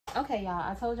Okay, y'all,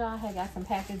 I told y'all I had got some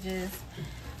packages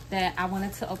that I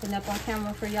wanted to open up on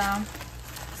camera for y'all.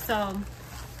 So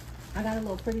I got a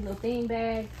little pretty little thing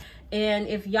bag. And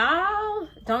if y'all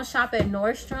don't shop at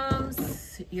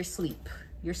Nordstrom's, you're sleep.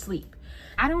 You're sleep.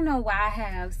 I don't know why I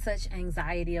have such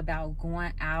anxiety about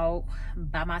going out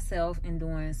by myself and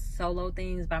doing solo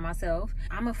things by myself.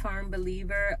 I'm a firm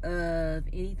believer of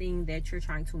anything that you're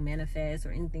trying to manifest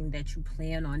or anything that you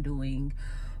plan on doing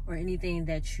or anything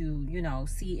that you know,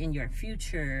 see in your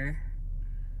future,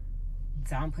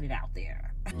 don't put it out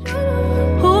there.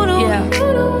 Yeah.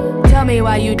 Tell me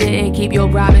why you didn't keep your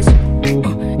promise.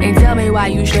 And tell me why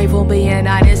you straight for being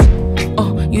honest.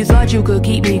 You thought you could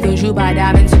keep me cause you buy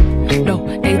diamonds. No,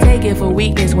 they take it for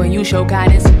weakness when you show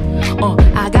kindness.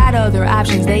 I got other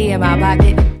options, they in my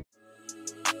pocket.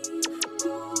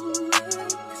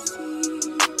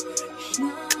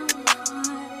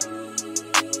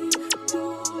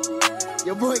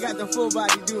 Your boy got the full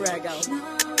body do-rag out.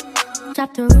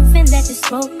 Drop the roof and let the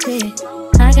smoke clear.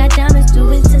 I got diamonds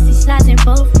doing sissy slides in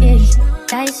both ears.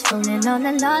 Dice rolling on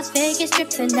the Las Vegas strip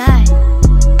tonight.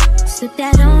 Slip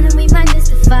that on and we might miss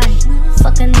the fight.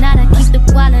 Fuck a night, I keep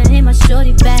the wallet in my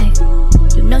shorty bag.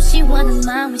 You know she wanna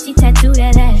mine when she tattoo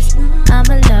that ass. I'm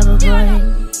a lover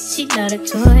boy, she love the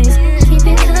toys. Keep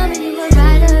it coming, you a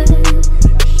rider.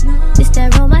 This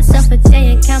that roll myself a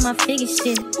day and count my figure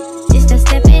shit. This that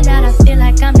stepping out, I feel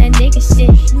like I'm that nigga shit.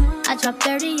 I drop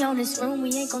 30 on this room,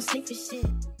 we ain't gon' sleep for shit.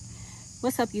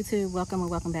 What's up, YouTube? Welcome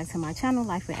and welcome back to my channel,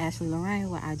 Life with Ashley Lorraine,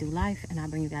 where I do life and I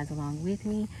bring you guys along with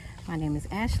me. My name is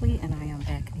Ashley and I am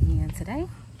back again today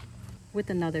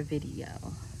with another video.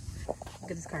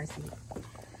 Look at this car seat.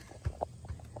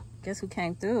 Guess who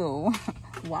came through?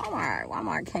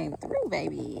 Walmart came through,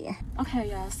 baby. Okay,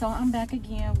 y'all, so I'm back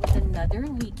again with another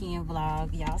weekend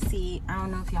vlog. Y'all see, I don't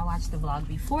know if y'all watched the vlog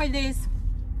before this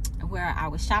where I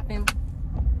was shopping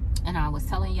and I was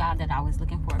telling y'all that I was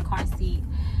looking for a car seat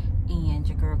and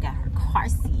your girl got her car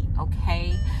seat.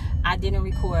 Okay, I didn't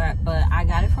record, but I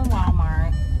got it from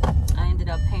Walmart. I ended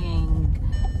up paying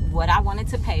what I wanted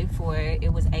to pay for it.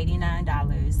 It was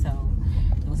 $89, so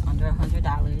it was under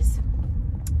 $100,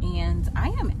 and I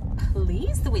am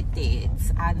pleased with it.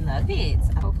 I love it.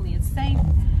 Hopefully it's safe.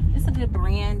 It's a good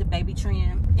brand, baby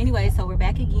trim. Anyway, so we're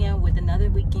back again with another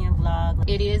weekend vlog.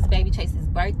 It is Baby Chase's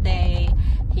birthday.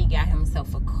 He got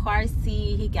himself a car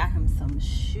seat. He got him some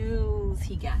shoes.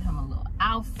 He got him a little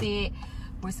outfit.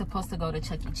 We're supposed to go to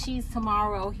Chuck E. Cheese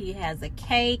tomorrow. He has a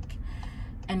cake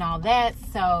and all that,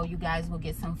 so you guys will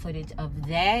get some footage of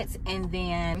that. And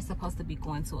then we're supposed to be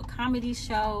going to a comedy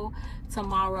show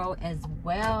tomorrow as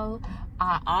well.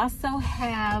 I also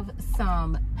have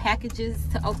some packages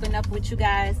to open up with you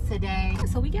guys today.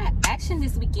 So we got action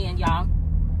this weekend, y'all.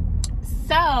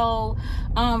 So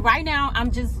right now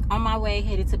I'm just on my way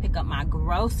headed to pick up my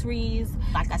groceries.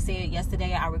 Like I said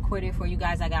yesterday, I recorded for you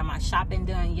guys. I got my shopping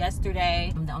done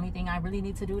yesterday. The only thing I really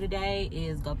need to do today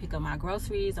is go pick up my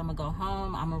groceries. I'm gonna go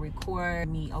home. I'm gonna record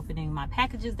me opening my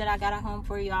packages that I got at home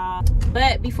for y'all.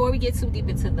 But before we get too deep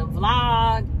into the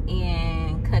vlog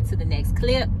and cut to the next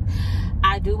clip,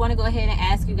 I do want to go ahead and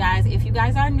ask you guys, if you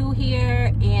guys are new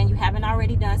here and you haven't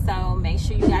already done so, make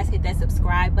sure you guys hit that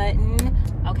subscribe button.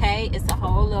 Okay, it's a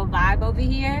whole little vibe over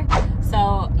here,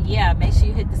 so yeah, make sure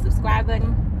you hit the subscribe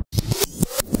button.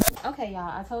 Okay, y'all,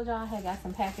 I told y'all I had got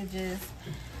some packages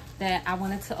that I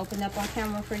wanted to open up on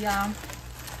camera for y'all.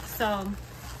 So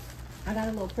I got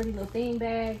a little pretty little thing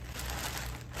bag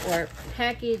or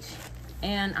package,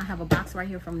 and I have a box right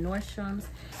here from Nordstrom's.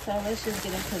 So let's just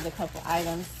get into the couple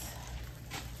items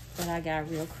that I got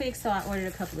real quick. So I ordered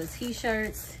a couple of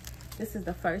t-shirts. This is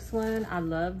the first one. I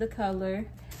love the color.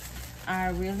 I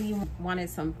really wanted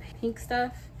some pink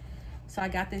stuff, so I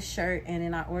got this shirt, and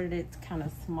then I ordered it kind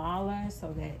of smaller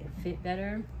so that it fit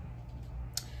better.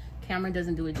 Camera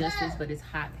doesn't do it justice, but it's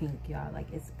hot pink, y'all. Like,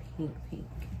 it's pink.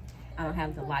 I don't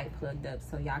have the light plugged up,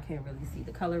 so y'all can't really see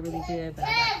the color really good, but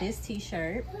I got this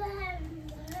t-shirt,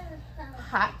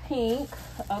 hot pink.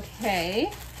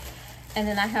 Okay, and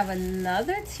then I have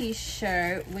another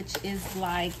t-shirt which is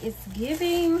like, it's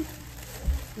giving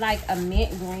like a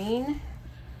mint green.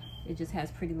 It just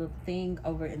has pretty little thing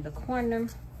over in the corner.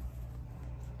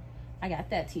 I got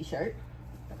that t-shirt.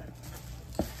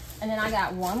 And then I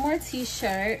got one more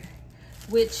t-shirt,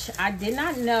 which I did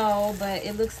not know, but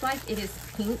it looks like it is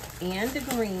pink and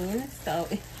green. So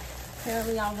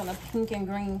apparently I was on a pink and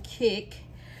green kick.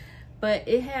 But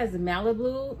it has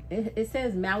Malibu. It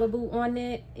says Malibu on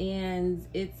it, and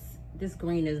this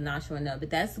green is not showing up, but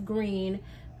that's green,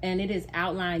 and it is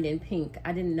outlined in pink.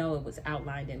 I didn't know it was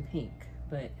outlined in pink,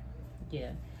 but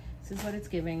yeah, this is what it's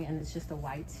giving, and it's just a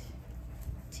white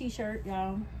t-shirt,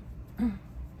 y'all.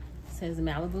 says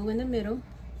Malibu in the middle.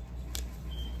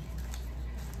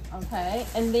 Okay,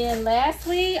 and then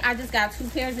lastly, I just got 2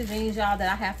 pairs of jeans, y'all,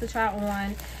 that I have to try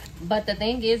on. But the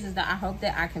thing is that I hope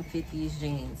that I can fit these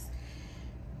jeans.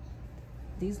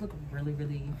 These look really,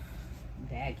 really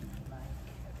baggy. Like,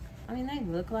 I mean, they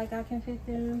look like I can fit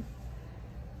them.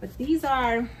 But these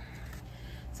are,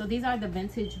 so these are the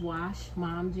vintage wash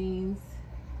mom jeans.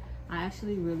 I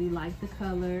actually really like the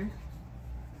color.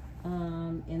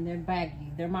 And they're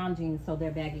baggy. They're mom jeans, so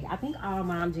they're baggy. I think all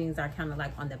mom jeans are kind of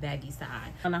like on the baggy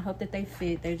side. And I hope that they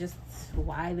fit. They're just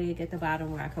wide leg at the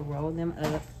bottom where I could roll them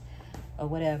up or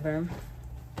whatever.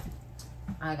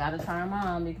 I gotta try them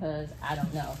on because I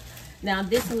don't know. Now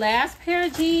this last pair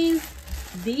of jeans,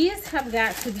 these have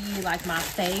got to be like my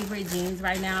favorite jeans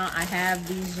right now. I have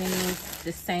these jeans,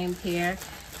 the same pair,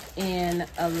 in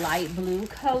a light blue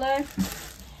color.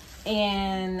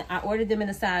 And I ordered them in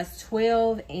a size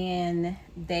 12 and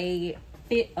they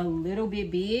fit a little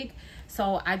bit big.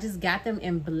 So I just got them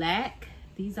in black.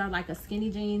 These are like a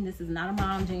skinny jean. This is not a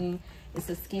mom jean. It's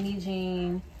a skinny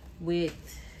jean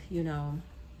with, you know,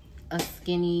 a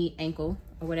skinny ankle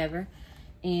or whatever.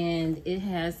 And it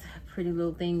has Pretty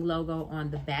Little Thing logo on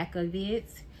the back of it.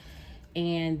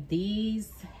 And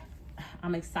these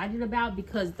I'm excited about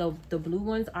because the blue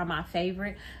ones are my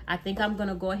favorite. I think I'm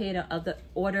gonna go ahead and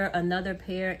order another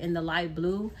pair in the light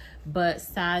blue, but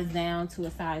size down to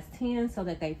a size 10 so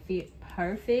that they fit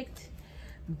perfect.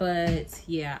 But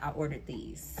yeah, I ordered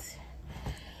these.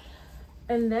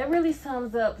 And that really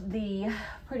sums up the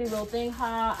Pretty Little Thing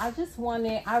haul. I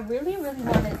really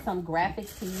wanted some graphic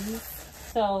tees.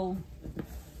 So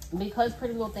because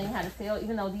Pretty Little Thing had a sale,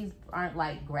 even though these aren't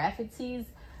like graphic tees,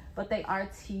 but they are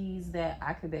tees that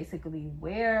I could basically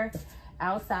wear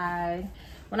outside.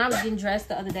 When I was getting dressed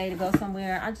the other day to go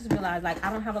somewhere, I just realized like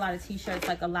I don't have a lot of t-shirts.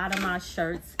 Like a lot of my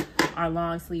shirts are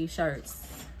long sleeve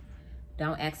shirts.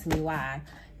 Don't ask me why.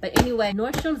 But anyway,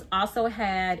 Nordstrom's also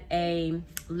had a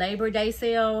Labor Day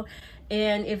sale.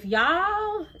 And if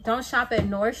y'all don't shop at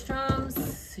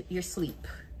Nordstrom's, you're sleep.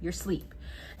 You're sleep.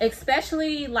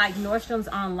 Especially like Nordstrom's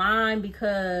online,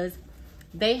 because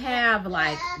they have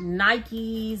like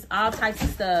Nikes, all types of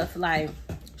stuff, like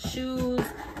shoes.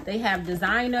 They have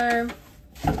designer.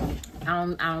 I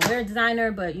don't wear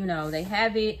designer, but you know, they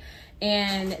have it.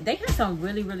 And they have some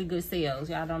really, really good sales.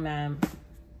 Y'all don't mind.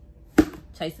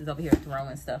 Chase is over here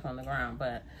throwing stuff on the ground,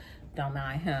 but don't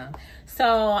mind him. So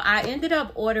I ended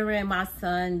up ordering my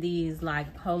son these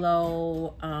like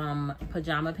polo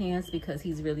pajama pants because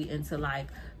he's really into like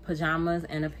pajamas,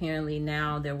 and apparently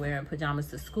now they're wearing pajamas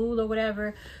to school or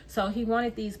whatever. So he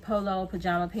wanted these polo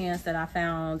pajama pants that I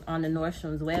found on the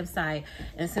Nordstrom's website,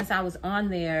 and since I was on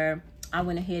there, I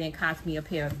went ahead and copped me a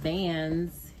pair of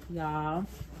Vans, y'all.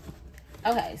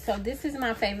 Okay, so this is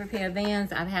my favorite pair of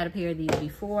Vans. I've had a pair of these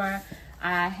before.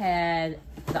 I had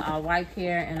the all-white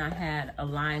pair, and I had a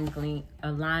lime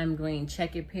green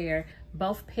checkered pair.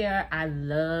 Both pair I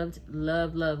loved.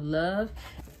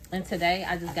 And today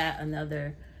I just got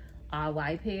another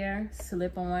all-white pair,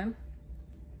 slip on.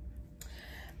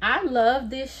 I love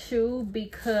this shoe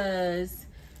because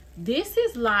this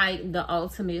is like the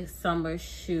ultimate summer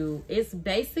shoe. It's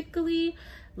basically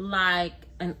like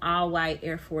an all-white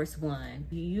Air Force One.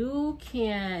 You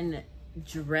can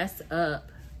dress up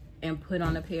and put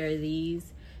on a pair of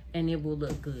these and it will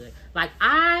look good. Like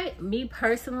me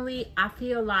personally, I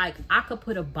feel like I could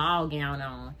put a ball gown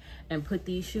on and put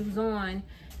these shoes on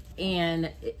and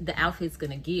the outfit's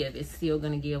gonna give. It's still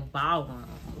gonna give ballroom.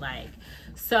 Like,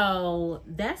 so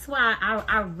that's why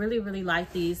I really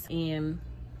like these, and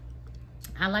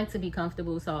I like to be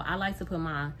comfortable. So I like to put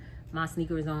my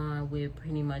sneakers on with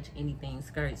pretty much anything,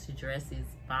 skirts, dresses,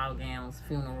 ball gowns,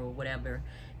 funeral, whatever.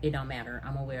 It don't matter.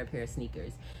 I'm gonna wear a pair of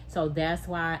sneakers. So that's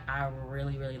why I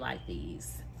really like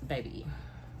these, baby.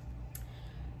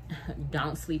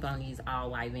 Don't sleep on these all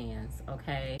white Vans,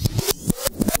 okay?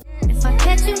 If I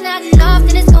catch you nodding off,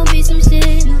 then it's gonna be some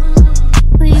shit.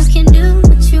 Well, you can do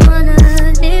what you wanna,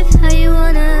 live how you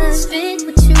wanna, spit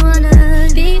what you wanna,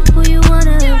 be who you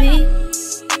wanna be.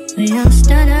 We don't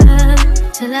stutter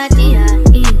till I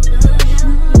D.I.E.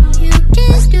 You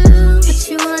can do what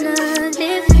you wanna,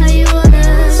 live how you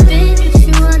wanna, spit what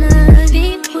you wanna,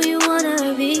 be who you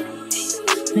wanna be.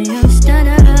 We don't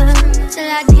stutter till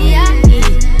I D.I.E.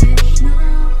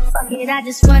 Fuck it, I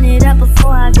just run it up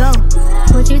before I go.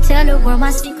 Would you tell the world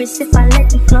my secrets if I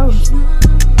let you close?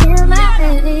 Feel my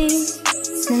face,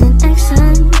 sending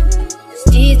action.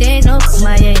 These days no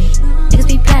kumbaya, niggas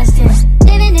be past tense.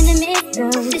 Living in the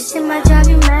middle, this shit might drive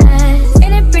you mad.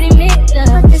 Ain't it pretty mixed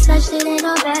up, this life shit ain't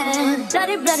all bad.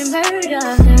 Bloody murder,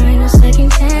 there ain't no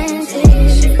second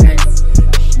chances.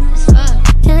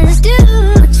 Can I still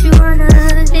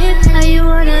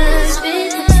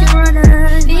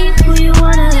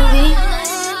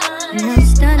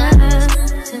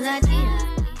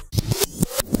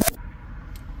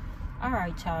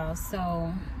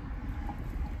So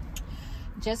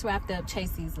just wrapped up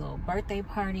Chasey's little birthday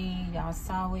party. Y'all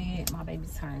saw it. My baby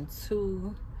turned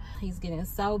 2. He's getting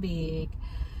so big.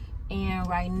 And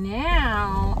right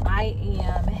now I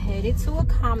am headed to a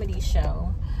comedy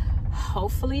show.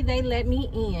 Hopefully they let me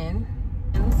in.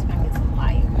 Let's see if I can get some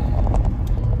light.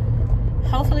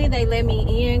 Hopefully they let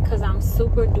me in because I'm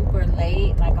super duper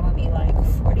late. Like I'm gonna be like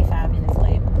 45 minutes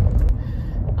late.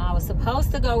 I was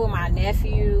supposed to go with my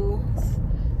nephew,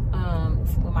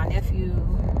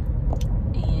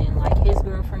 and like his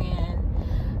girlfriend,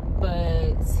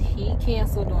 but he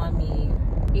canceled on me.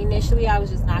 Initially I was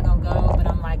just not gonna go, but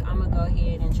I'm like, I'm gonna go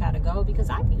ahead and try to go because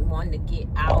I be wanting to get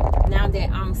out. Now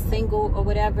that I'm single or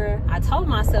whatever, I told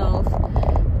myself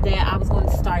that I was going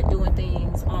to start doing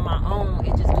things on my own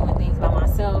and just doing things by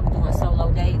myself, doing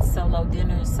solo dates, solo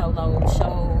dinners, solo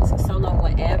shows, solo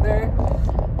whatever.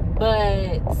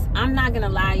 But I'm not gonna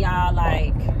lie, y'all,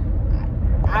 like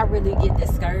I really get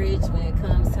discouraged when it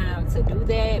comes time to do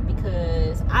that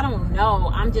because I don't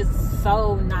know, I'm just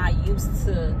so not used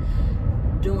to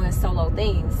doing solo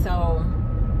things. So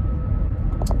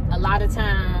a lot of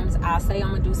times I'll say I'm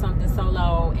gonna do something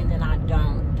solo and then I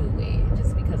don't do it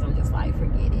just because I'm just like,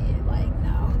 forget it. Like,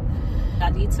 no, I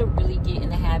need to really get in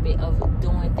the habit of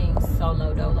doing things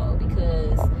solo dolo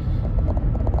because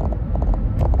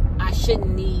I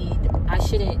shouldn't need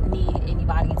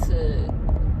anybody to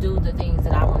do the things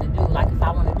that I want to do. Like if I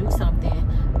want to do something,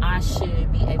 I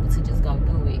should be able to just go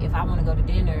do it. If I want to go to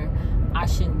dinner, I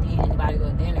shouldn't need anybody to go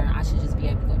to dinner. I should just be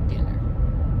able to go to dinner.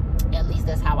 At least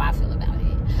that's how I feel about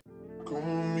it.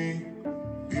 Come with me,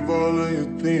 leave all of your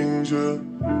things, yeah.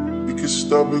 We can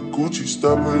stop at Gucci,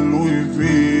 stop at Louis V,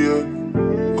 yeah.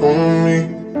 Come with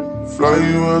me, fly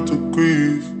you out to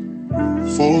Greece,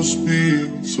 full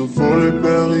speed, so volley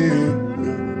Paris,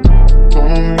 yeah.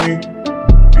 Come with me,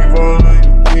 leave all of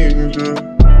your things, yeah.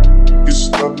 We can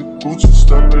stop at Gucci,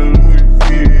 stop at Louis V,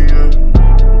 yeah.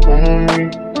 Come with me,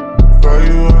 fly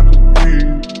you out to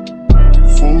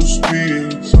Greece, full speed,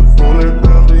 so volley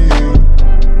Paris, yeah.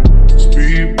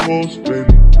 Speed post,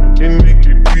 baby, in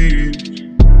Nikki Beach.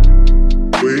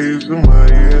 Waves in my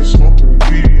ass, smoking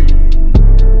weed.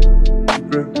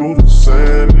 Been through the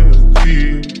sand in the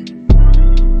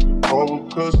deep. All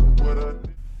because of what I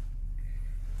did.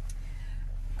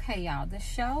 Okay, y'all, the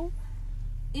show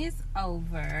is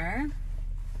over.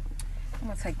 I'm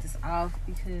gonna take this off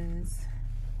because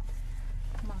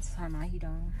I'm about to turn my heat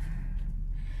on.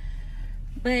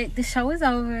 But the show is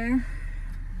over.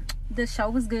 The show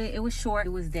was good. It was short.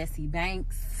 It was Desi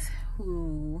Banks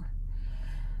who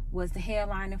was the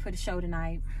headliner for the show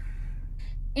tonight.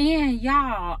 And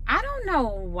y'all, I don't know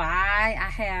why I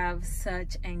have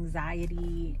such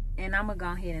anxiety. And I'm gonna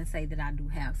go ahead and say that I do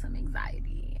have some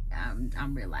anxiety.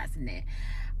 I'm realizing that.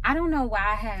 I don't know why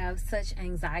I have such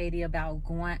anxiety about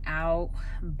going out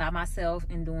by myself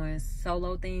and doing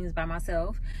solo things by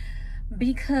myself.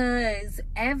 Because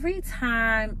every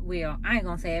time, well, I ain't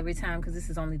gonna say every time because this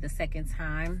is only the second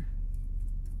time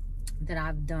that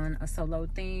I've done a solo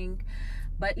thing,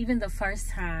 but even the first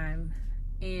time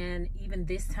and even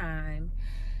this time,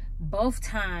 both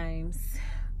times,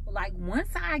 like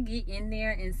once I get in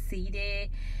there and seated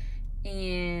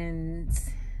and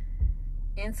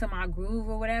into my groove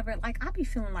or whatever, like I be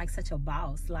feeling like such a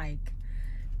boss. Like,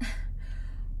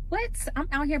 what? I'm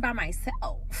out here by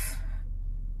myself.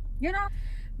 You know,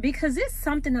 because it's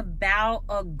something about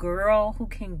a girl who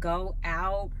can go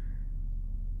out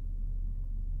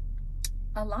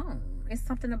alone. It's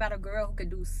something about a girl who can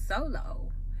do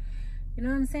solo. You know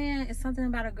what I'm saying? It's something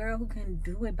about a girl who can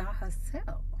do it by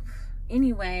herself.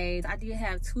 Anyways, I did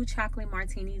have 2 chocolate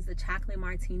martinis. The chocolate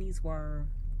martinis were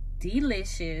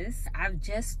delicious. I've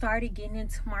just started getting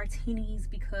into martinis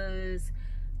because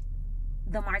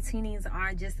the martinis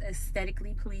are just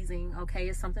aesthetically pleasing. Okay,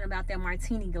 it's something about that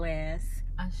martini glass.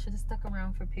 I should have stuck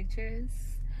around for pictures.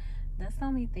 That's the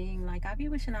only thing. Like, I be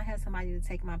wishing I had somebody to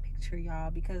take my picture,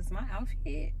 y'all, because my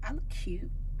outfit, I look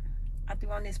cute. I threw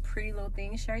on this pretty little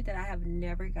thing shirt that I have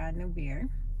never gotten to wear.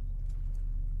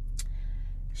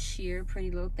 Sheer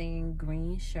pretty little thing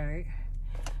green shirt.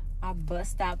 I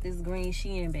bust out this green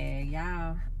Shein bag,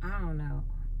 y'all. I don't know,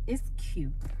 it's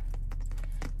cute.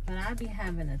 But I be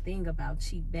having a thing about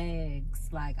cheap bags.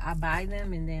 Like, I buy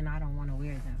them and then I don't want to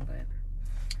wear them. But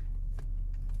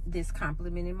this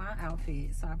complimented my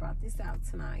outfit, so I brought this out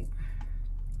tonight.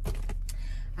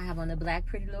 I have on the black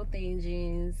pretty little thing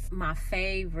jeans. My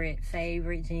favorite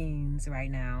jeans right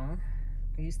now.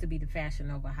 It used to be the Fashion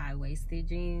Nova high-waisted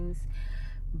jeans,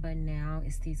 but now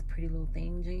it's these pretty little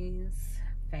thing jeans.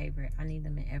 Favorite. I need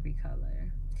them in every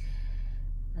color.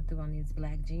 I threw on these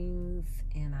black jeans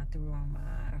and I threw on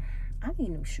my I need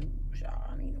new shoes,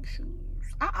 y'all. I need new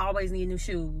shoes. I always need new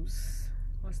shoes.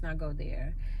 Let's not go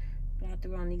there. But I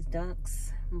threw on these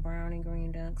dunks, brown and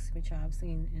green dunks, which y'all have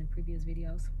seen in previous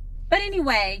videos. But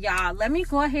anyway, y'all, let me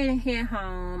go ahead and head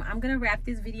home. I'm gonna wrap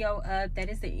this video up. That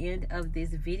is the end of this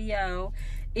video.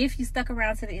 If you stuck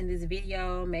around to the end of this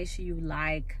video, make sure you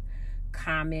like,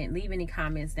 comment, leave any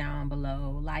comments down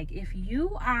below. Like, if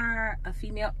you are a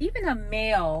female, even a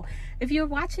male, if you're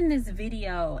watching this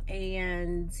video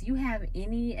and you have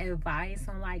any advice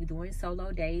on like doing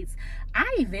solo dates,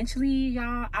 I eventually,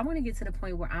 y'all, I want to get to the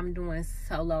point where I'm doing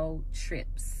solo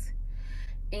trips.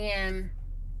 And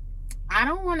I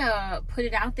don't want to put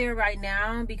it out there right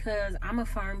now because I'm a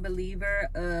firm believer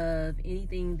of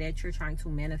anything that you're trying to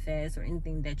manifest or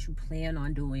anything that you plan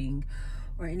on doing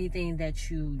or anything that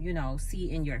you know,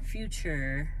 see in your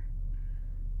future,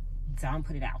 don't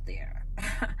put it out there.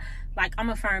 Like, I'm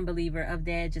a firm believer of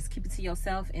that. Just keep it to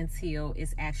yourself until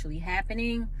it's actually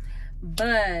happening.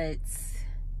 But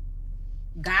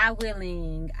God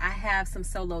willing, I have some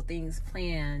solo things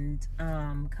planned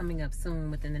coming up soon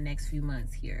within the next few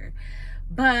months here.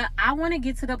 But I want to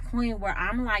get to the point where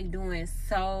I'm like doing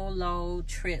solo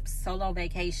trips, solo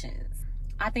vacations.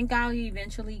 I think I'll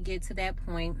eventually get to that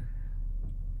point,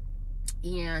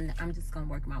 and I'm just gonna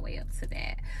work my way up to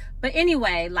that. But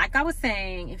anyway, like I was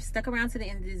saying, if you stuck around to the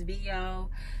end of this video,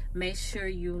 make sure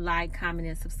you like, comment,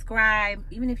 and subscribe.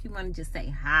 Even if you want to just say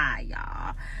hi,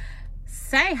 y'all,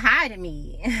 say hi to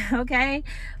me. Okay,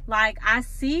 like, I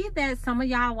see that some of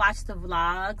y'all watch the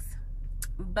vlogs,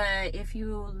 but if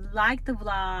you like the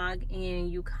vlog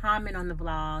and you comment on the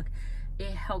vlog,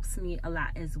 it helps me a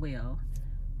lot as well.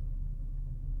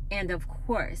 And of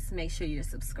course, make sure you're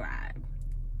subscribed.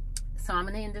 So I'm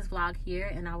gonna end this vlog here,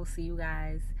 and I will see you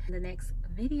guys in the next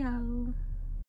video.